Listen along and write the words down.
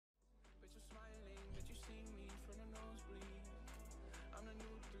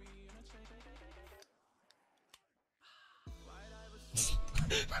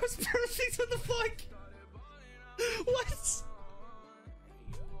That was perfect. What the fuck? What?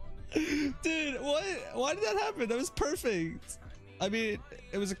 Dude, what? Why did that happen? That was perfect. I mean,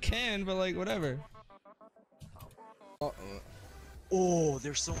 it was a can, but like, whatever. Oh,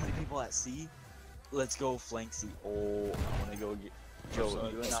 there's so many people at C. Let's go flank C. Oh, I wanna go get Joe.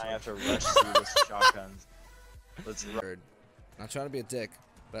 You and I have to rush C with shotguns. Let's run. Not trying to be a dick,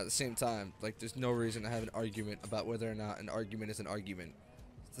 but at the same time, like, there's no reason to have an argument about whether or not an argument is an argument.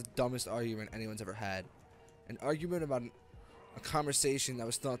 It's the dumbest argument anyone's ever had. An argument about a conversation that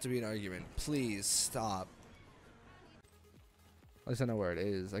was thought to be an argument. Please stop. At least I know where it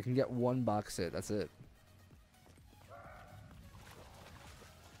is. I can get one box hit. That's it.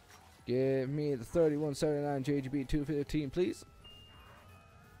 Give me the 3179 JGB 215, please.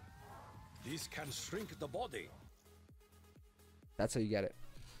 This can shrink the body. That's how you get it.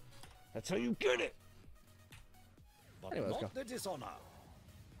 That's how you get it. But Anyway, let's not go. the dishonor.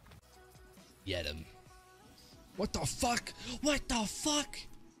 Get him. What the fuck? What the fuck?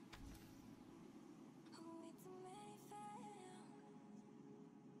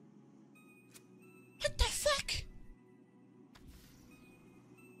 What the fuck?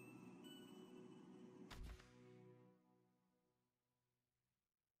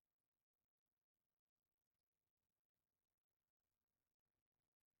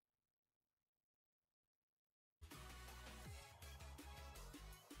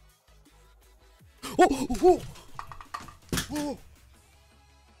 Oh! Whoa!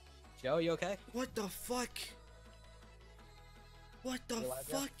 Joe, you okay? What the fuck? What the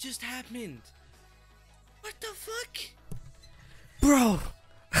fuck just happened? What the fuck? Bro!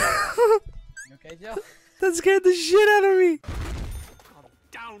 You okay, Joe? That scared the shit out of me. Calm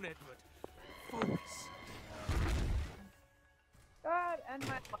down, Edward. Focus. God, and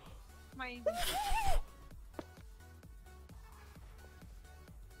my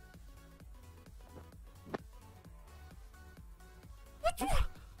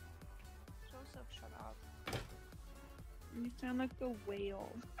Joseph, shut up. You sound like a whale.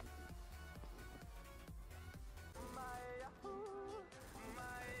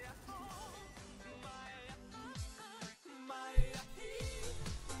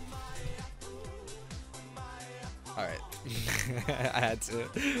 Alright. I had to.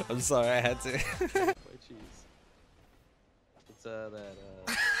 I'm sorry, I had to. White cheese. It's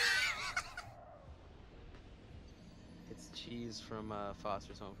it's cheese from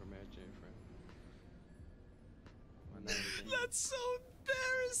Foster's Home for Marriage and Friend. That's so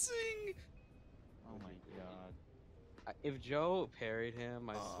embarrassing! Oh my god. If Joe parried him,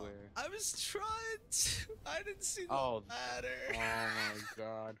 I swear. I was trying to. I didn't see the Oh. ladder. Oh my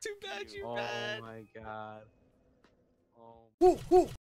god. Too bad you Oh bad. my god. Oh. Woo, woo.